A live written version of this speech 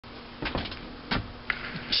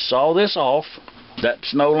saw this off.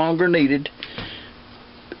 That's no longer needed.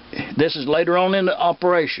 This is later on in the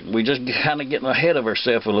operation. We just kind of getting ahead of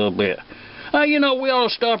ourselves a little bit. You know, we ought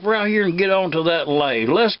to stop around here and get onto that lathe.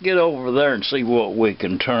 Let's get over there and see what we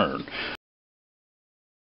can turn.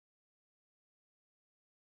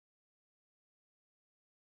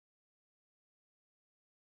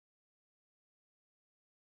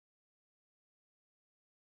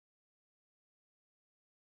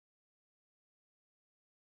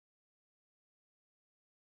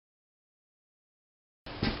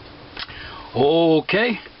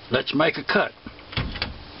 Okay, let's make a cut.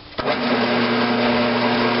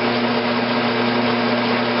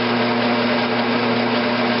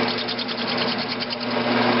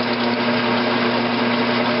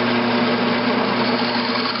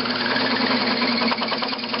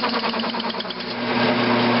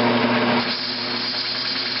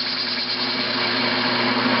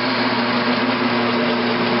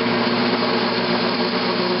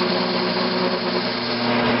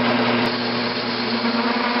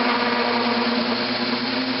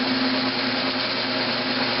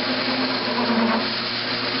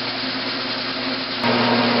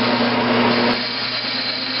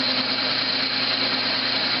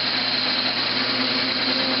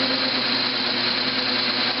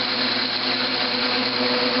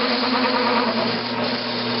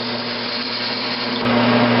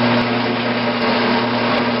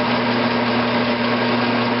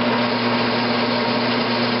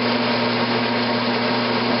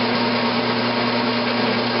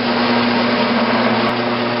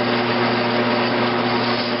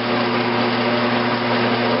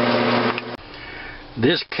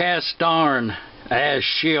 This cast iron, as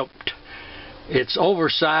shipped, it's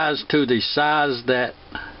oversized to the size that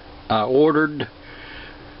I ordered.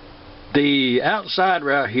 The outside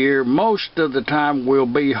right here most of the time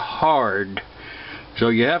will be hard, so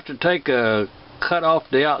you have to take a cut off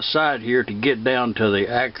the outside here to get down to the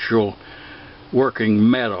actual working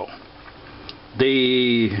metal.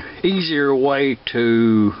 The easier way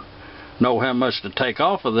to know how much to take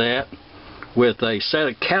off of that, with a set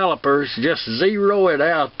of calipers, just zero it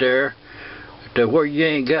out there to where you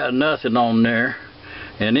ain't got nothing on there,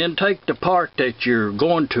 and then take the part that you're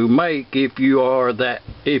going to make, if you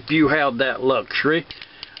have that luxury,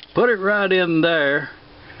 put it right in there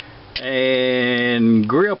and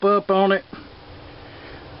grip up on it.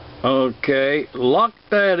 Okay, lock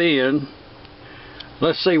that in.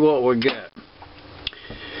 Let's see what we got.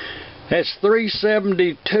 That's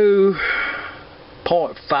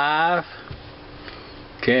 372.5.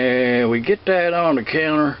 Can we get that on the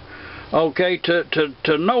counter? Okay,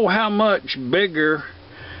 to know how much bigger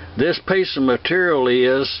this piece of material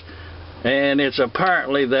is, and it's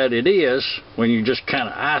apparently that it is when you just kind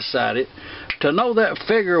of eyesight it, to know that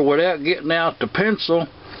figure without getting out the pencil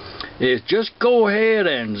is just go ahead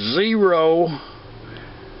and zero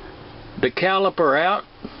the caliper out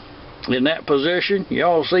in that position.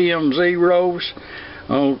 Y'all see them zeros?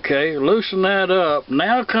 Okay, loosen that up.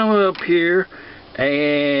 Now come up here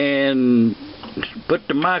and put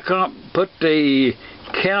the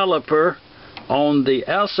caliper on the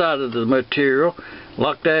outside of the material.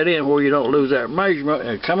 Lock that in where you don't lose that measurement,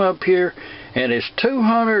 and come up here, and it's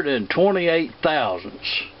 228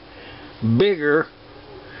 thousandths bigger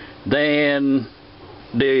than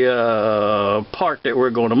the part that we're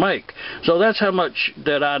going to make. So that's how much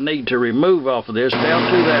that I need to remove off of this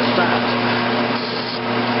down to that size.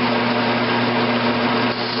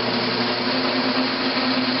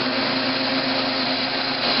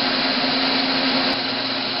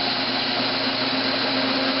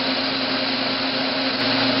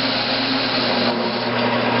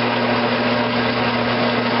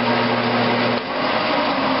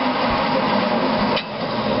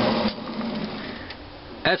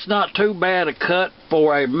 That's not too bad a cut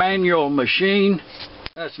for a manual machine.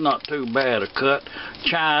 That's not too bad a cut.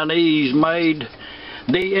 Chinese made.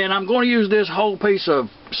 And I'm going to use this whole piece of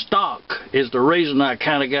stock is the reason I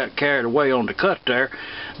kind of got carried away on the cut there.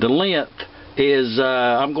 The length is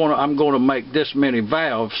I'm going to make this many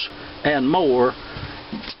valves and more.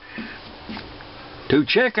 To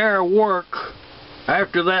check our work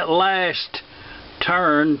after that last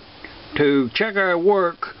turn, to check our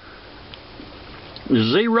work,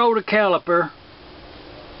 zero the caliper,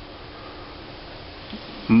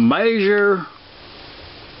 measure,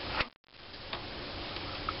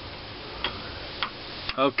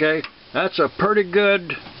 okay, that's a pretty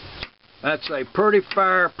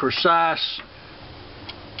fair, precise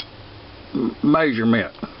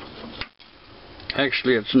measurement.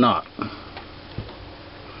 Actually, it's not.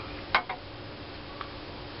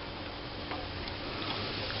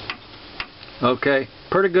 Okay,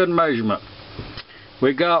 pretty good measurement.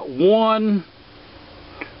 We got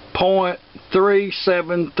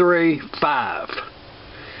 1.3735.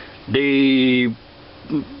 The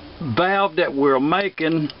valve that we're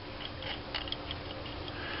making,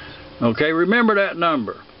 okay, remember that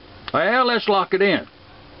number. Well, let's lock it in.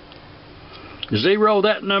 Zero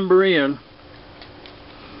that number in.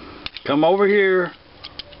 Come over here,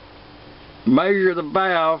 measure the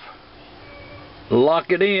valve,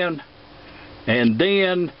 lock it in, and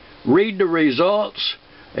then read the results.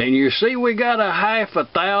 And you see we got a 0.5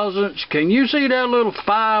 thousandths. Can you see that little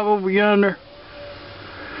 5 over yonder?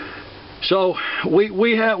 So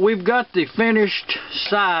we've got the finished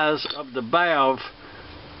size of the valve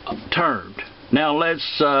turned. Now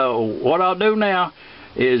let's what I'll do now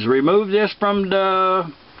is remove this from the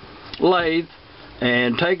lathe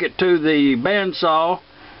and take it to the bandsaw,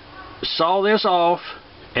 saw this off,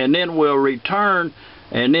 and then we'll return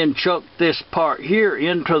and then chuck this part here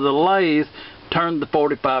into the lathe, turn the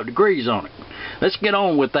 45 degrees on it. Let's get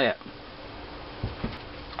on with that.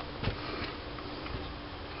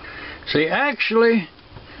 See, actually,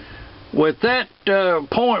 with that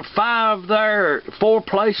 0.5 there, 4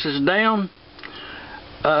 places down,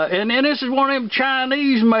 and this is one of them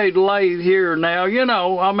Chinese made lathe here now, you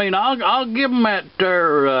know, I mean, I'll give them that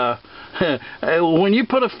there, when you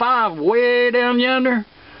put a 5 way down yonder,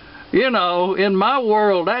 you know, in my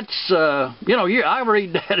world, that's, you know, I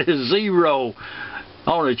read that as 0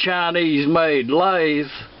 on a Chinese made lathe.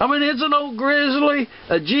 I mean, it's an old Grizzly,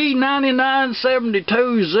 a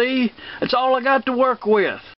G9972Z. That's all I got to work with.